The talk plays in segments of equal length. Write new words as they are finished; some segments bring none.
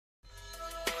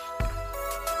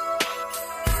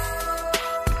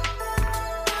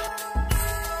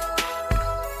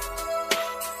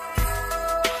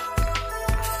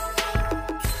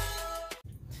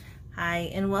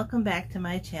welcome back to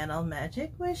my channel,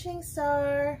 Magic Wishing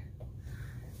Star.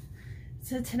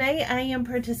 So today I am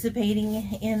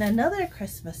participating in another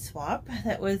Christmas swap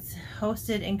that was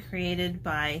hosted and created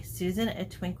by Susan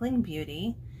at Twinkling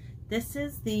Beauty. This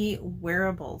is the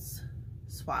Wearables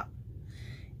Swap,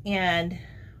 and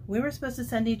we were supposed to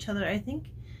send each other, I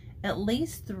think, at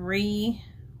least 3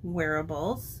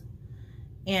 wearables,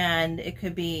 and it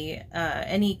could be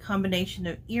any combination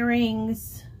of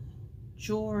earrings,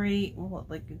 jewelry,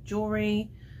 jewelry,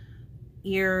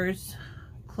 ears,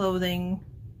 clothing,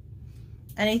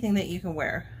 anything that you can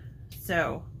wear.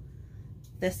 So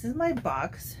this is my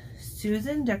box.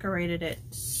 Susan decorated it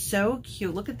so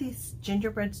cute. Look at these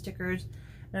gingerbread stickers.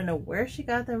 I don't know where she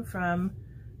got them from,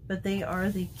 but they are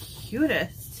the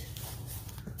cutest.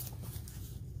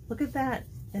 Look at that.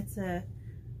 It's a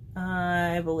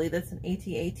I believe that's an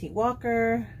AT-AT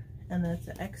Walker, and that's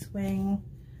an X-Wing.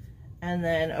 And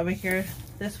then over here,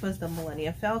 this was the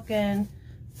Millennium Falcon,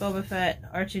 Boba Fett,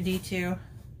 R2-D2.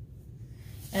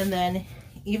 And then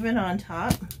even on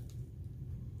top,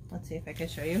 let's see if I can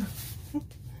show you.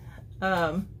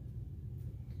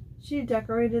 She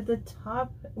decorated the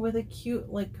top with a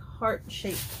cute like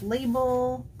heart-shaped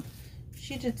label.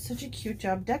 She did such a cute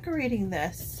job decorating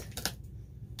this.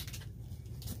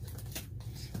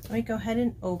 Let me go ahead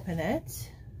and open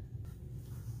it.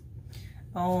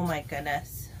 Oh my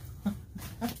goodness.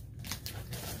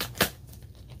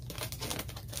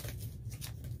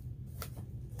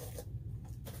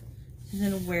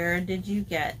 Susan, where did you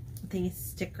get these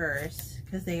stickers?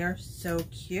 Because they are so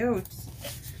cute.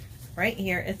 Right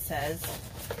here it says,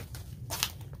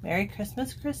 Merry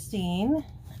Christmas, Christine.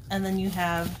 And then you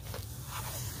have,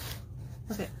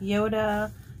 look at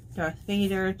Yoda, Darth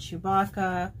Vader,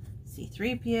 Chewbacca,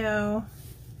 C-3PO.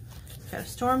 Got a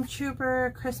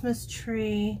Stormtrooper, Christmas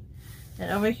tree.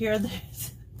 And over here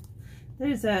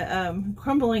there's a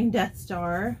crumbling Death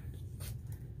Star.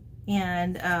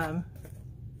 And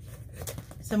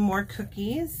some more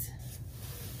cookies.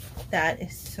 That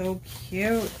is so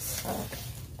cute. So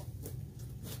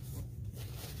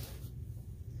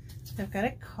I've got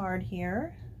a card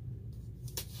here.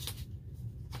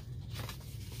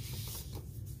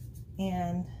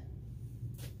 And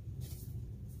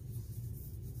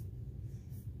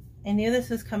I knew this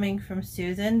was coming from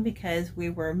Susan because we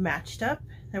were matched up.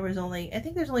 There was only, I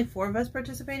think there's only 4 of us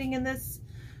participating in this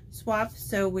swap,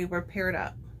 so we were paired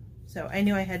up. So I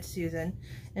knew I had Susan,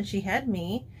 and she had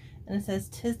me. And it says,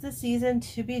 "'Tis the season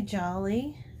to be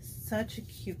jolly." Such a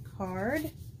cute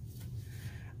card.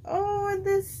 Oh, and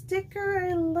this sticker,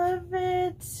 I love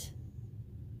it.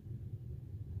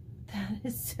 That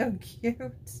is so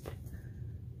cute.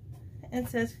 It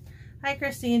says, "Hi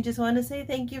Christine, just want to say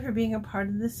thank you for being a part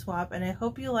of this swap, and I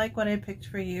hope you like what I picked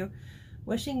for you.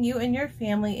 Wishing you and your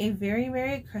family a very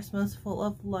Merry Christmas full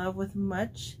of love with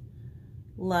much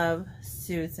love,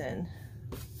 Susan."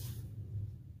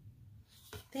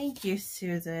 Thank you,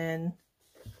 Susan.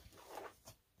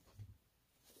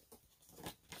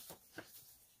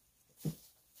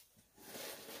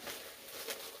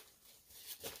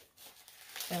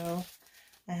 So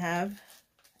I have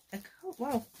a,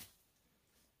 wow.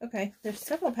 Okay, there's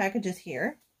several packages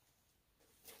here.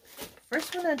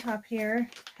 First one on top here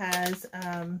has,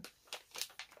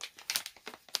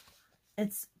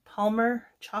 it's Palmer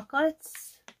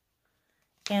chocolates,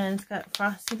 and it's got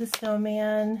Frosty the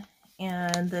Snowman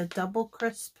and the double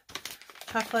crisp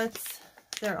chocolates.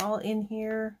 They're all in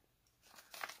here.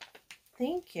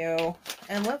 Thank you.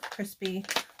 I love crispy,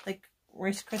 like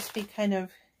Rice Krispie kind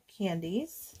of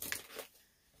candies.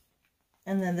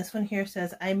 And then this one here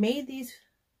says, "I made these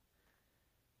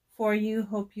for you,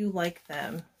 hope you like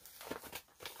them."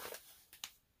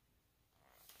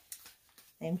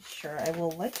 I'm sure I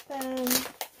will like them.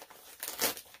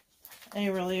 I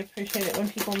really appreciate it when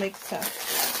people make stuff.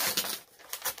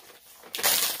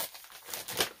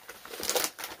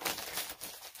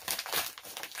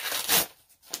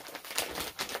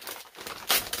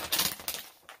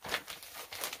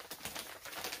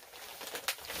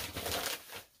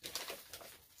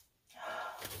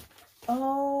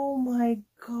 Oh my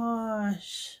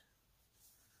gosh.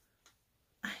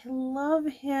 I love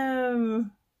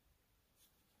him.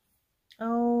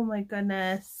 Oh my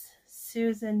goodness.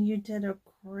 Susan, you did a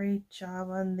great job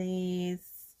on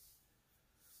these.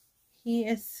 He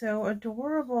is so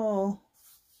adorable.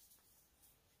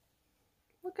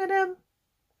 Look at him.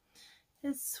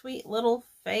 His sweet little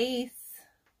face.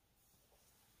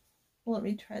 Let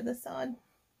me try this on.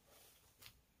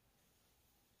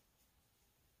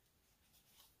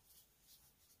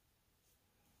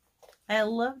 I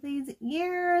love these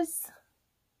ears.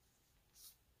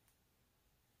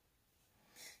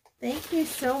 Thank you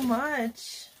so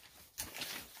much.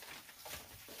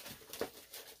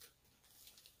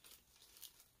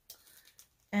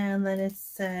 And then it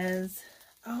says,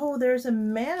 oh, there's a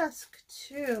mask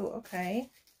too. Okay.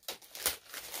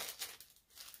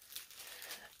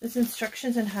 There's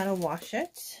instructions on how to wash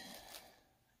it.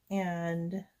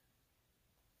 And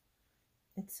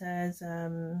it says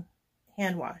hand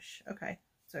wash. Okay.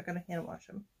 So I gotta hand wash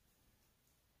them.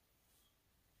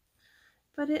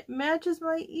 But it matches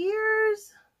my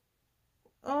ears.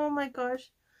 Oh my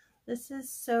gosh. This is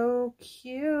so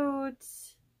cute.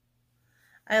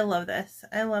 I love this.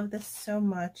 I love this so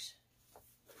much.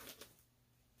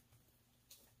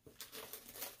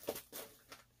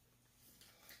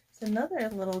 There's another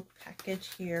little package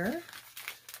here.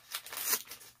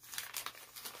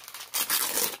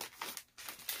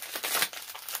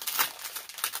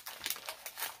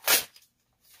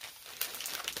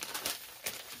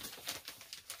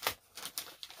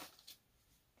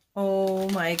 Oh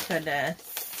my goodness.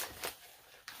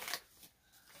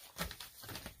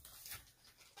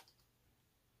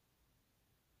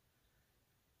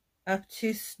 Up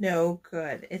to Snow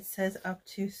Good. It says Up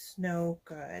to Snow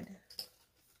Good.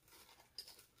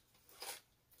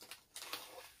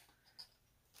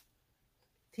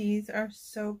 These are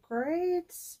so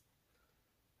great.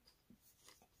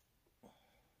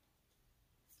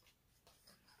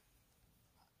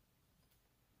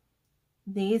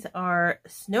 These are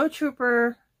Snow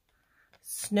Trooper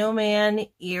snowman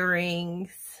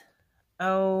earrings.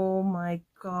 Oh my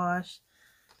gosh.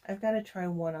 I've got to try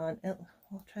one on.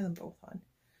 I'll try them both on.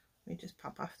 Let me just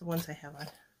pop off the ones I have on.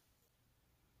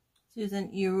 Susan,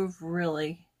 you've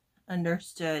really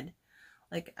understood.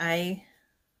 Like, I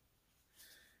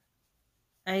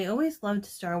always loved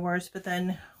Star Wars, but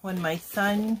then when I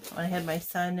had my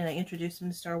son and I introduced him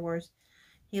to Star Wars,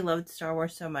 he loved Star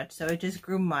Wars so much. So it just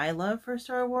grew my love for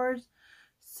Star Wars.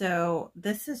 So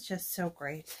this is just so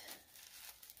great.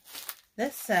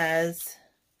 This says,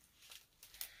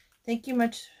 thank you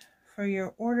much for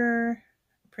your order.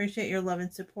 Appreciate your love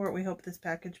and support. We hope this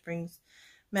package brings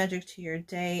magic to your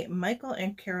day. Michael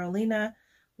and Carolina,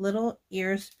 Little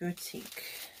Ears Boutique.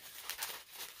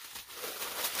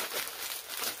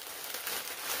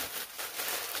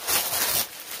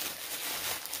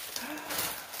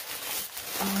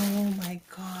 Oh my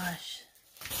gosh.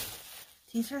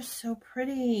 These are so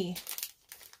pretty.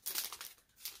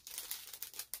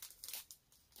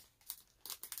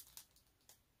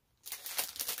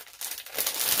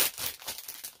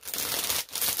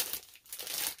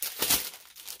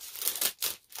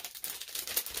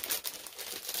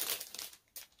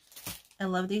 I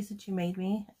love these that you made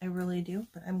me. I really do.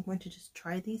 But I'm going to just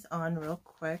try these on real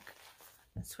quick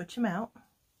and switch them out.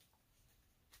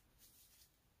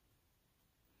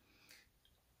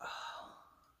 Oh,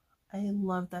 I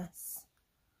love this.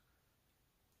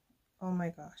 Oh my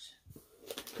gosh.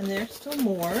 And there's still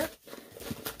more.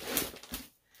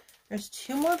 There's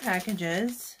 2 more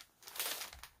packages.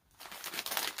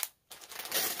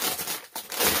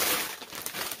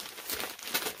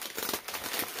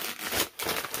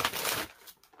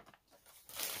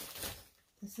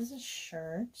 This is a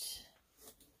shirt.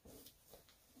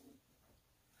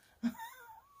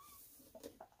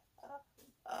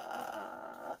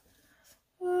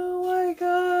 Oh my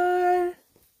god.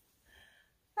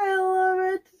 I love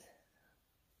it.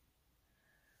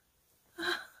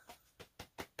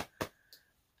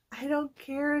 I don't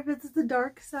care if it's the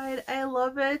dark side. I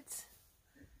love it.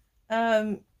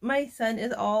 My son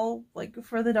is all like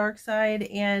for the dark side,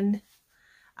 and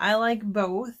I like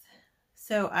both.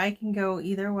 So I can go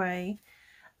either way.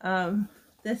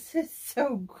 This is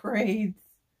so great.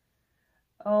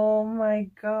 Oh my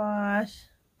gosh.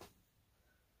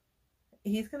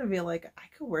 He's gonna be like, I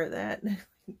could wear that. No,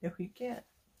 you can't.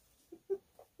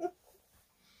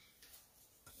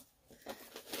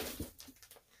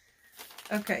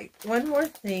 Okay, one more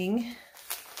thing.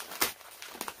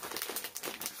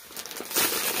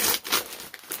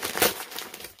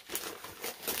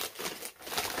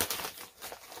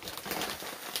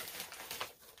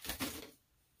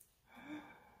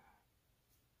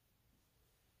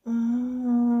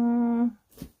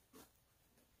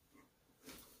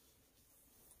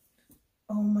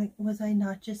 Oh my, was I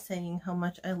not just saying how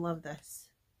much I love this?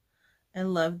 I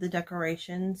love the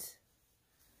decorations.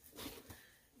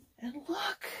 And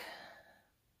look.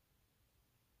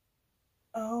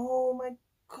 Oh my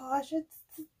gosh,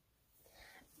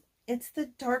 it's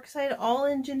the dark side all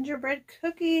in gingerbread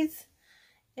cookies.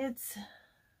 It's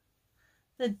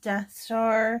the Death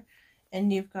Star,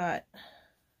 and you've got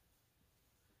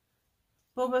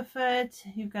Boba Fett,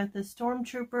 you've got the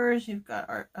Stormtroopers, you've got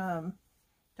our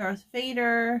Darth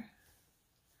Vader.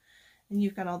 And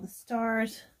you've got all the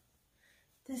stars.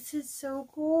 This is so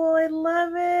cool. I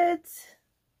love it.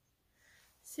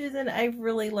 Susan, I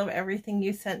really love everything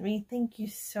you sent me. Thank you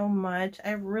so much.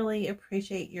 I really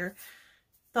appreciate your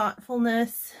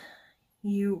thoughtfulness.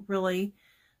 You really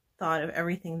thought of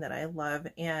everything that I love,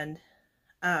 and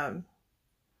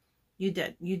you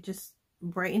did. You just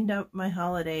brightened up my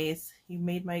holidays. You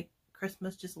made my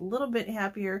Christmas just a little bit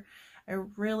happier. I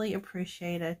really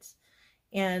appreciate it,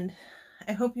 and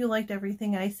I hope you liked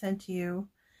everything I sent you.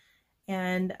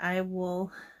 And I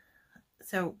will,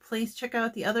 so please check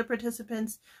out the other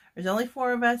participants. There's only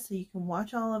 4 of us, so you can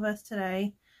watch all of us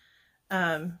today.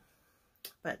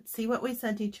 But see what we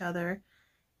sent each other.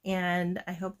 And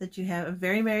I hope that you have a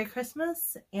very Merry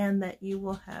Christmas and that you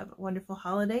will have wonderful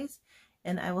holidays.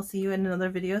 And I will see you in another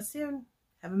video soon.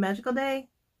 Have a magical day.